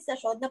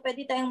organisasyon na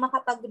pwede tayong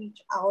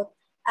makapag-reach out.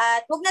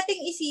 At huwag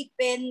nating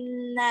isipin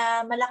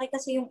na malaki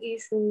kasi yung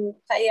issue,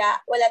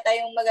 kaya wala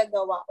tayong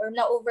magagawa or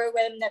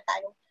na-overwhelm na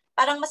tayo.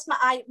 Parang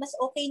mas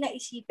okay na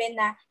isipin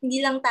na hindi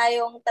lang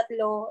tayong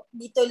tatlo,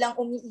 dito lang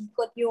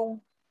umiikot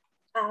yung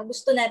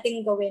gusto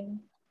nating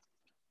gawin.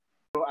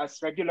 So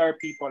as regular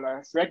people,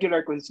 as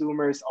regular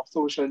consumers of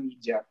social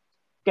media,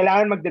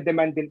 kailangan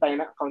magde-demand din tayo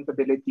ng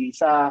accountability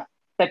sa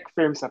tech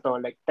firms na to,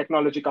 like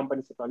technology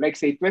companies na to, like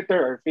say Twitter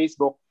or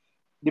Facebook.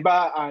 Di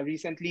ba,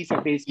 recently sa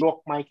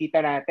Facebook,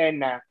 makikita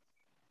natin na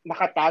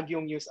nakatag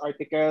yung news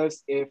articles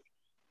if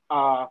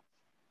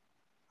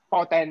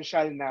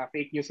potential na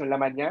fake news yung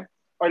laman niya.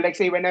 Or like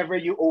say, whenever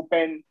you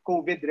open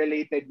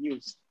COVID-related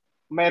news,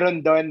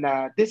 meron doon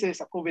na this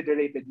is a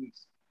COVID-related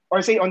news.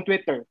 Or say on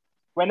Twitter,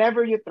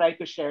 whenever you try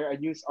to share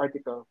a news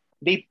article,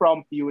 they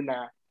prompt you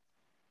na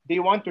they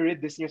want to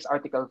read this news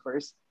article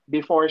first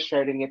before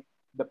sharing it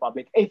to the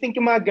public. I think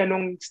yung mga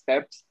ganong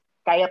steps,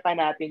 kaya pa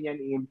natin yan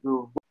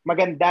i-improve.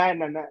 Maganda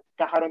na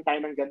kakaroon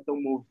tayo ng ganitong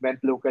movement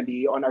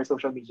locally on our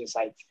social media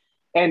sites.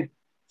 And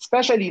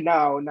especially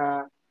now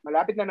na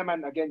malapit na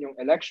naman again yung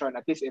election,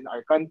 at least in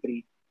our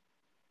country,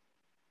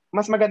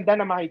 mas maganda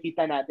na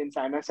makikita natin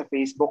sana sa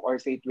Facebook or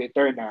say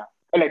Twitter na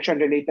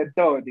election-related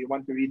to. Do you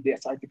want to read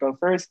this article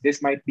first? This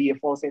might be a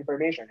false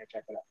information,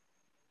 etc.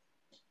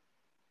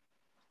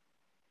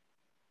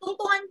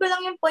 Tungtungan ko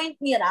lang yung point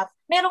ni Raf.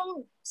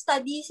 Merong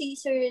study si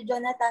Sir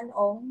Jonathan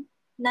Ong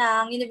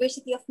ng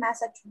University of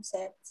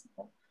Massachusetts.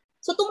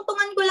 So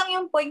tungtungan ko lang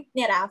yung point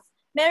ni Raf.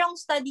 Merong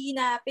study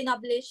na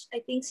pinublish,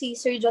 I think si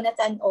Sir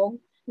Jonathan Ong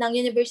ng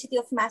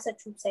University of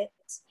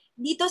Massachusetts.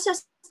 Dito sa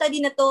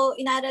study na to,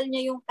 inaral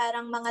niya yung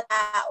parang mga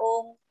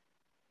taong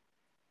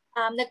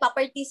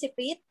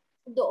nagpa-participate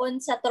doon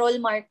sa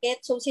troll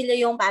market. So sila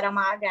yung parang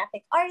mga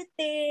graphic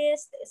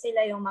artists,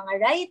 sila yung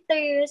mga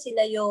writers,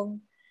 sila yung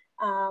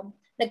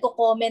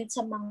nagko-comment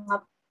sa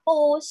mga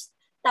post,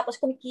 tapos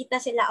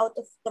kumikita sila out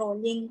of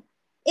trolling.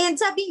 And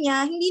sabi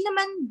niya, hindi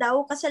naman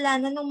daw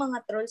kasalanan ng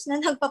mga trolls na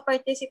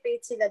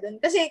nagpa-participate sila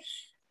doon. Kasi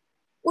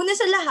una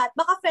sa lahat,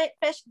 baka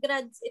fresh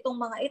grads itong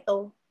mga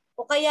ito.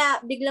 O kaya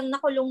biglang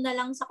nakulong na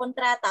lang sa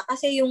kontrata.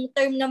 Kasi yung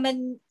term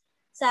naman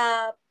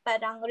sa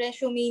parang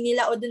resume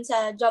nila o dun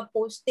sa job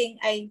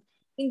posting ay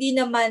hindi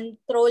naman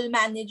troll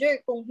manager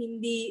kung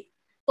hindi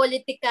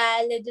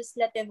political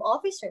legislative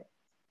officer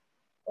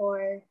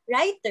or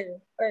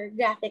writer or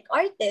graphic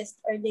artist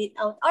or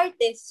layout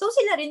artist. So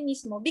sila rin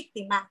mismo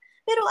biktima.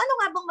 Pero ano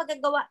nga bang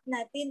magagawa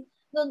natin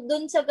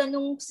doon sa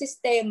ganung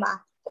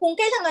sistema kung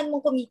kailangan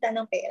mong kumita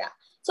ng pera?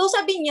 So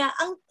sabi niya,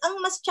 ang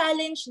mas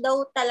challenge daw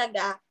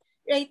talaga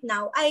right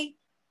now ay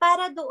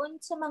para doon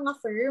sa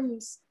mga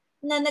firms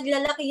na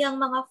naglalaki ang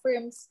mga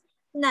firms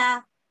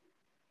na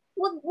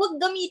wag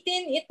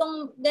gamitin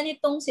itong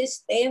ganitong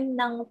system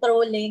ng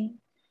trolling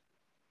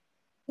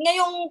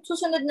ngayong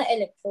susunod na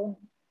election.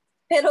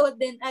 Pero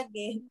then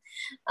again,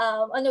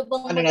 ano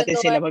bang magagawa? Natin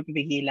sila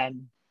mapipigilan?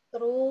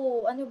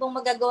 True. Ano bang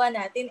magagawa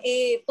natin?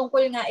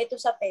 Tungkol nga ito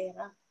sa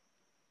pera.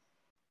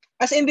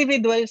 As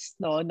individuals,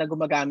 no, na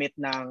gumagamit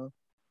ng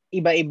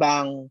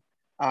iba-ibang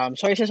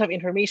sources of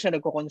information,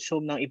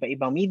 nagko-consume ng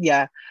iba-ibang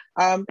media,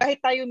 kahit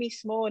tayo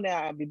mismo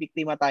na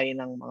bibiktima tayo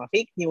ng mga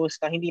fake news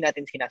na hindi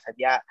natin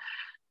sinasadya.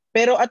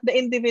 Pero at the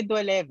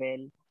individual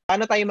level,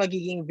 paano tayo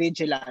magiging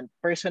vigilant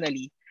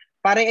personally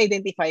para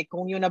i-identify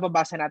kung yung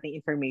nababasa nating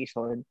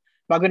information,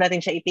 bago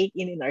natin siya i-take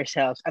in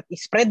ourselves at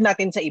i-spread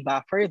natin sa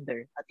iba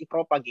further at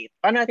i-propagate,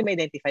 paano natin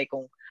ma-identify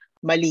kung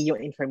mali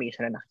yung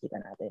information na nakikita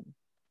natin?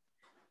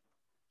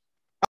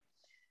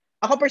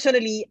 Ako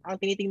personally, ang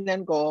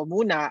tinitingnan ko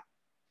muna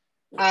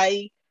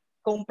ay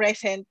kung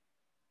present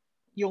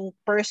yung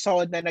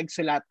person na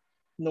nagsulat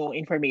no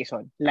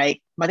information.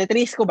 Like,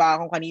 matitrace ko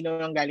ba kung kanino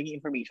nang galing yung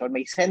information?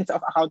 May sense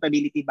of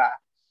accountability ba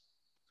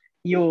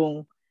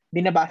yung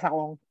binabasa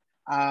kong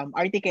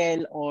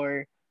article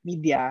or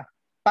media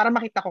para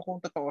makita ko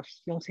kung totoo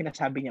yung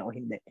sinasabi niya o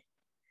hindi.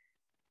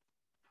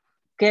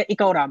 Kaya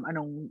ikaw, Ram,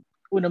 anong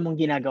una mong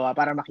ginagawa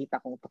para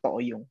makita kung totoo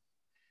yung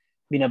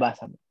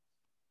binabasa mo?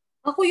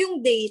 Ako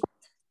yung date.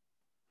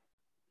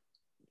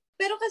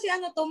 Pero kasi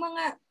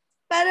mga,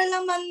 para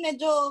naman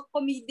medyo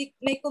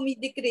may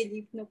comedic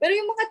relief, no? Pero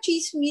yung mga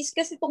chismis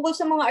kasi tungkol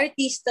sa mga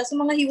artista, sa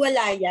mga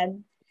hiwalayan,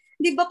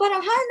 di ba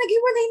parang,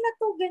 naghiwalay na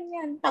to,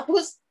 ganyan.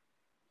 Tapos,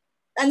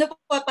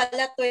 pa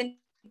pala,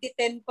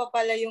 2010 pa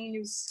pala yung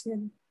news.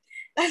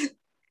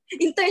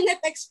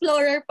 Internet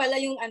Explorer pala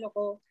yung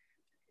ko.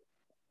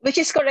 Which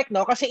is correct,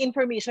 no? Kasi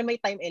information may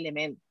time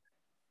element.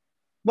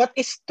 What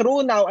is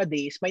true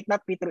nowadays might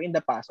not be true in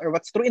the past, or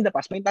what's true in the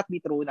past might not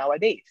be true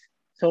nowadays.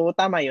 So,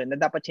 tama yun, na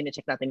dapat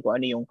sinecheck natin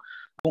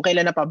kung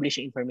kailan na-publish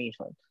yung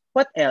information.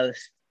 What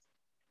else?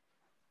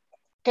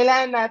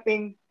 Kailangan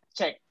nating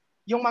check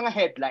yung mga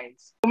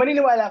headlines. Kung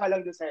maniniwala ka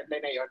lang doon sa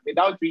headline na yun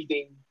without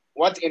reading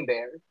what's in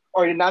there,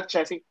 or not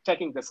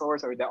checking the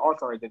source or the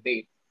author or the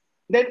date,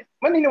 then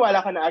maniniwala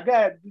ka na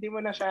agad. Hindi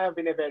mo na siya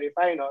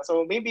bine-verify, no?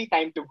 So, maybe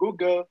time to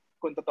Google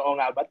kung totoo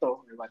nga ba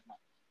to or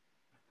whatnot.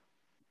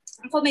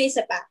 Ako may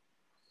isa pa.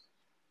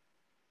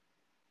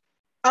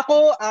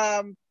 Ako,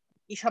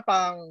 isa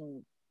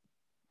pang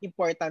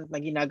important na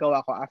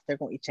ginagawa ko after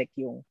kong i-check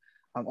yung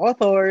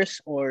authors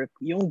or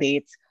yung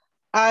dates,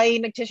 ay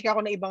nag-check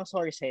ako ng ibang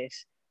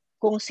sources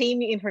kung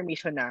same yung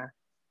information na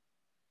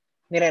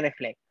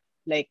nire-reflect.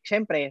 Like,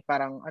 syempre,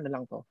 parang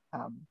lang to.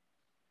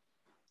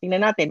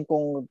 Tingnan natin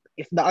kung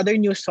if the other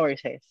news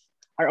sources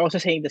are also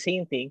saying the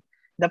same thing,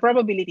 the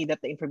probability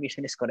that the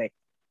information is correct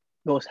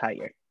goes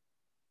higher.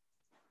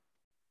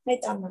 Ay,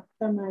 tama.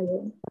 Tama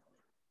yun.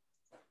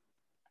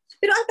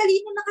 Pero ang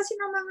talino na kasi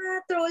ng mga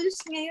trolls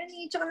ngayon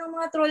tsaka ng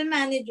mga troll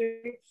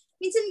manager.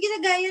 Minsan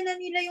ginagaya na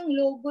nila yung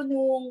logo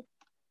ng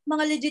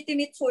mga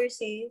legitimate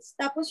sources.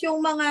 Tapos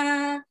yung mga,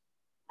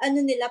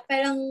 nila,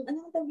 parang,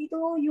 tawag dito,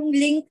 yung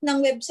link ng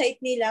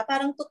website nila,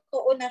 parang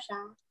totoo na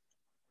siya.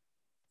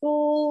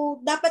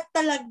 So, dapat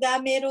talaga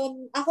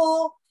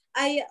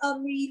I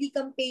am really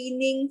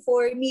campaigning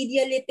for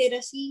media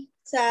literacy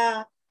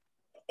sa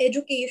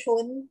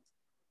education.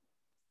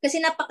 Kasi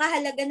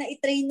napakahalaga na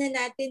i-train na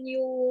natin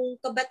yung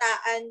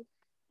kabataan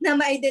na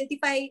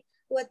ma-identify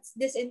what's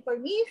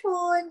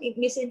disinformation,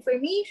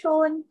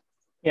 misinformation.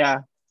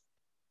 Yeah.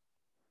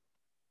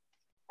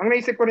 Ang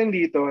naisip ko rin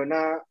dito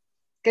na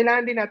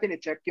kailangan din natin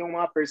i-check yung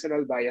mga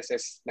personal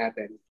biases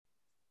natin.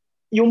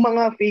 Yung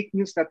mga fake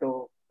news na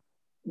to,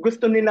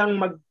 gusto nilang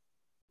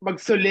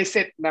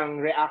mag-solicit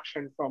ng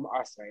reaction from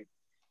us, right?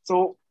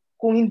 So,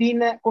 kung hindi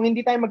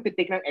tayo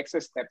magte-take ng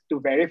extra step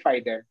to verify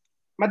them,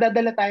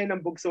 madadala tayo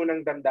ng bugso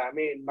ng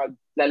damdamin,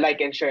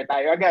 mag-like and share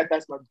tayo agad,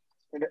 tapos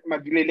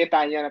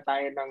maglilitanya na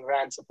tayo ng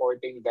rant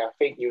supporting the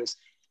fake news,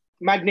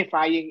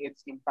 magnifying its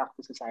impact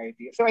to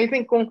society. So I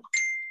think kung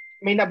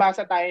may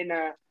nabasa tayo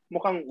na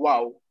mukhang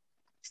wow,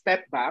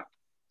 step back,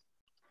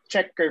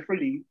 check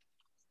carefully,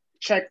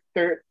 check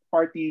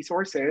third-party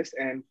sources,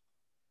 and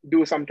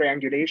do some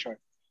triangulation.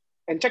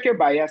 And check your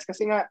bias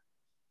kasi nga,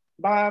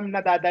 baka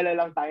nadadala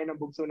lang tayo ng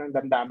bugso ng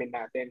damdamin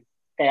natin,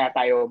 kaya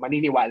tayo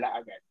maniniwala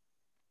agad.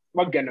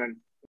 Wag ganun.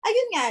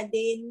 Ayun nga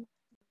din.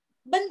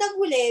 Bandang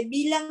huli,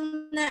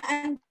 bilang na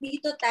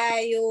andito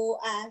tayo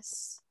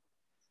as,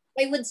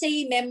 I would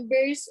say,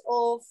 members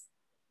of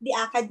the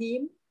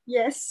academe.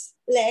 Yes,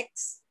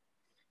 Lex.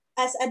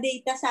 As a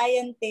data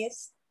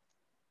scientist.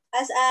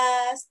 As a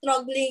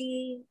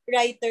struggling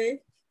writer.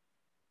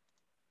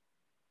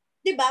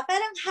 Diba?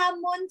 Parang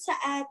hamon sa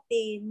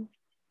atin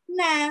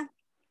na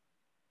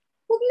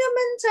huwag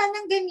naman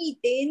sanang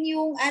gamitin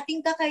yung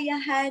ating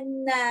kakayahan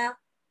na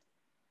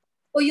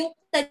o yung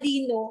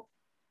talino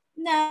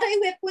na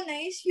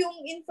i-weaponize yung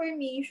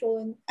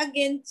information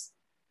against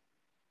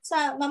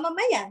sa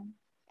mamamayan.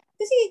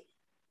 Kasi,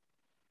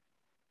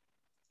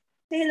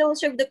 hello,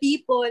 serve the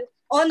people,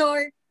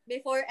 honor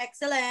before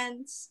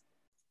excellence.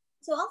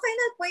 So, ang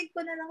final point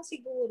ko na lang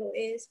siguro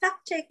is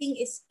fact-checking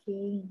is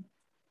king.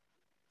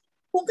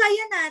 Kung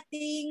kaya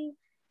nating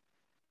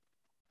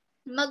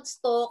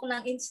mag-stalk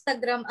ng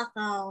Instagram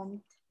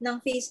account, ng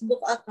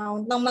Facebook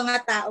account, ng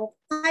mga tao,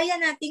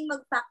 kaya nating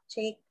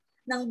mag-fact-check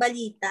ng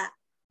balita.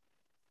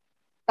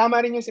 Tama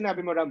rin yung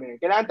sinabi mo, Ram.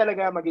 Kailangan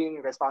talaga maging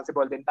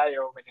responsible din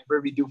tayo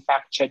whenever we do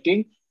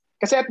fact-checking.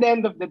 Kasi at the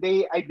end of the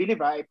day, I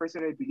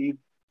personally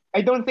believe,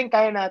 I don't think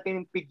kaya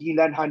natin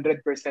pigilan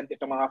 100%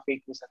 itong mga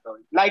fake news na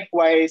to.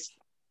 Likewise,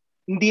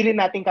 hindi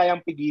rin natin kayang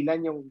pigilan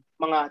yung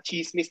mga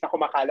chismis na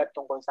kumakalat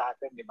tungkol sa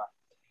atin, di ba?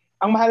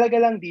 Ang mahalaga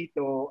lang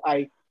dito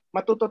ay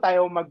matuto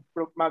tayong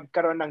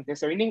magkaroon ng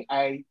discerning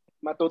eye,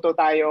 matuto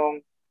tayong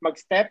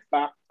mag-step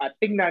back at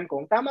tignan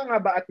kung tama nga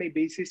ba at may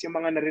basis yung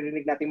mga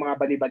naririnig nating mga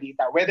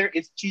balibalita, whether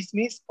it's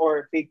chismis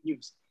or fake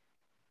news.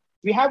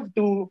 We have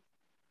to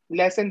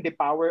lessen the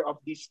power of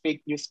these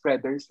fake news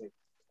spreaders.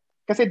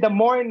 Kasi the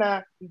more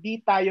na hindi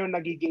tayo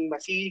nagiging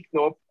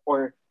masigno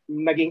or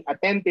naging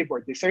attentive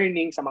or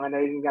discerning sa mga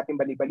narinig nating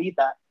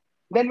balibalita,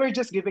 then we're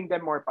just giving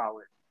them more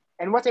power.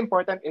 And what's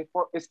important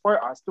is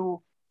for us to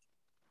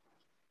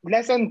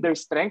lessen their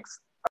strength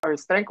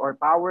or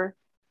power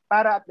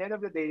para at the end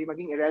of the day,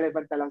 maging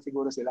irrelevant na lang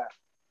siguro sila.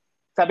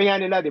 Sabi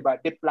nga nila, di ba,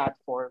 the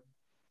platform.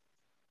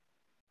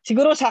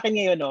 Siguro sa akin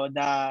ngayon, no,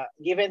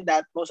 given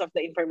that most of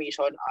the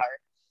information are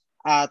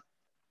at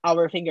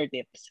our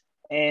fingertips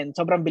and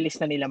sobrang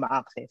bilis na nila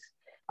ma-access,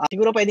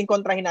 siguro pwedeng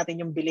kontrahin natin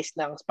yung bilis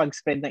ng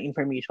pag-spread ng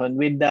information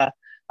with the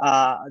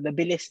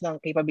bilis ng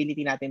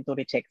capability natin to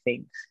recheck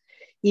things.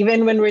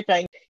 Even when we're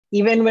trying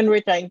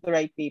to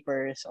write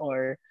papers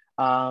or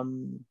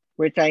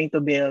we're trying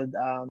to build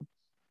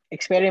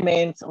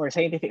experiments or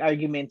scientific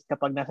arguments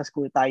kapag nasa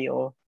school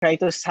tayo, try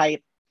to cite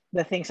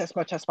the things as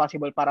much as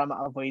possible para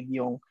ma-avoid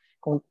yung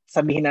kung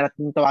sabihin na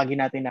natin,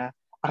 tawagin natin na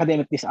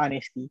academic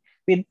dishonesty.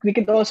 We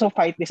could also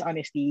fight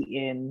dishonesty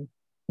in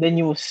the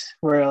news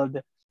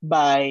world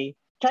by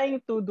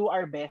trying to do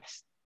our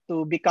best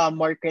to become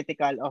more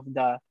critical of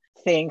the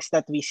things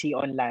that we see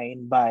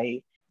online by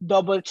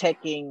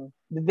double-checking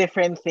the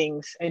different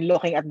things and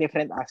looking at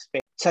different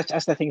aspects, such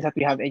as the things that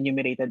we have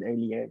enumerated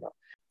earlier. No?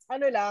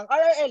 Ano lang,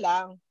 RRL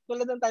lang,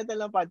 tulad ng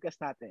title ng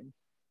podcast natin.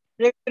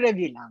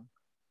 Review lang.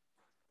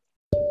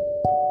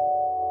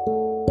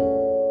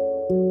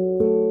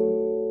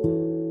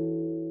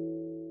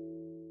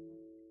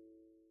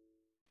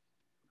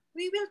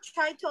 We will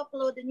try to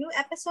upload a new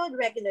episode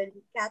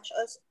regularly. Catch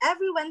us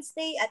every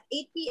Wednesday at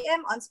 8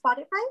 p.m. on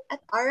Spotify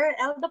at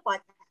RRL The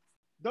Podcast.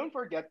 Don't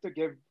forget to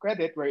give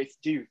credit where it's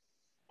due.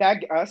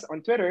 Tag us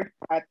on Twitter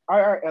at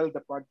RRL The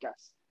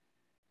Podcast.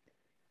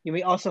 You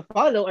may also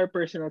follow our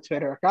personal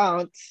Twitter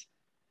accounts.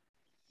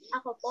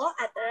 Ako po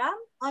at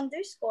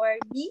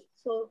Ram_B,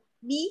 so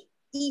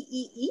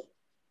B-E-E-E.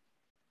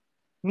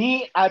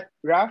 Me at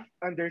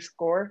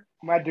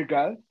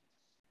Raf_Madrigal.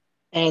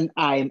 And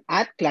I'm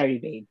at Clary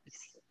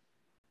Babes.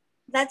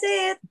 That's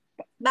it.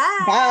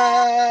 Bye.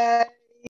 Bye.